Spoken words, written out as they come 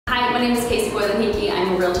name is Casey Boylan-Hickey.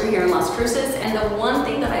 I'm a realtor here in Las Cruces, and the one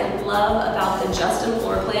thing that I love about the Justin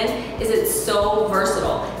floor plan is it's so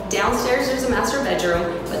versatile. Downstairs there's a master bedroom,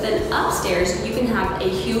 but then upstairs you can have a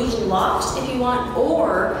huge loft if you want,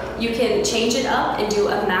 or you can change it up and do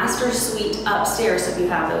a master suite upstairs. So if you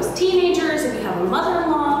have those teenagers, if you have a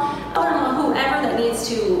mother-in-law, whoever that needs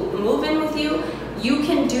to move in with you, you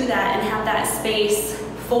can do that and have that space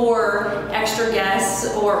for extra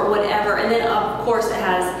guests or whatever. And then of course it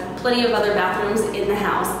has plenty of other bathrooms in the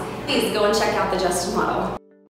house. Please go and check out the Justin model.